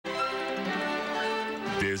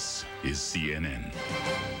This is CNN.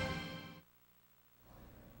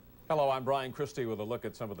 Hello, I'm Brian Christie with a look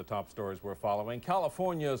at some of the top stories we're following.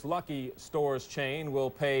 California's Lucky Stores chain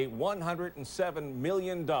will pay $107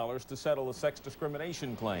 million to settle a sex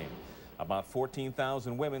discrimination claim. About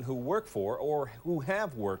 14,000 women who work for or who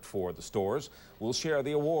have worked for the stores will share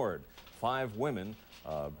the award. 5 women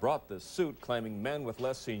brought this suit, claiming men with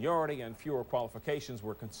less seniority and fewer qualifications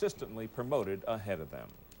were consistently promoted ahead of them.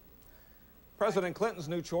 President Clinton's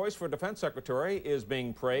new choice for defense secretary is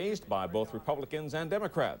being praised by both Republicans and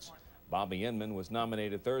Democrats. Bobby Inman was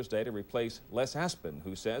nominated Thursday to replace Les Aspin,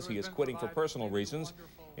 who says he is quitting for personal reasons.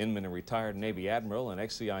 Inman, a retired Navy admiral and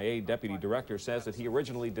ex-CIA deputy director, says that he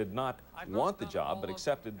originally did not want the job but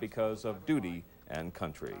accepted because of duty and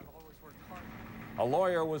country. A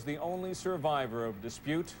lawyer was the only survivor of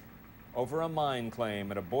dispute over a mine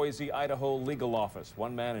claim at a Boise, Idaho legal office.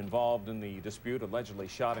 One man involved in the dispute allegedly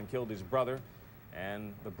shot and killed his brother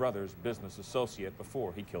and the brother's business associate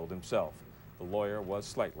before he killed himself. The lawyer was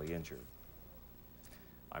slightly injured.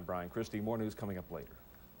 I'm Brian Christie. More news coming up later.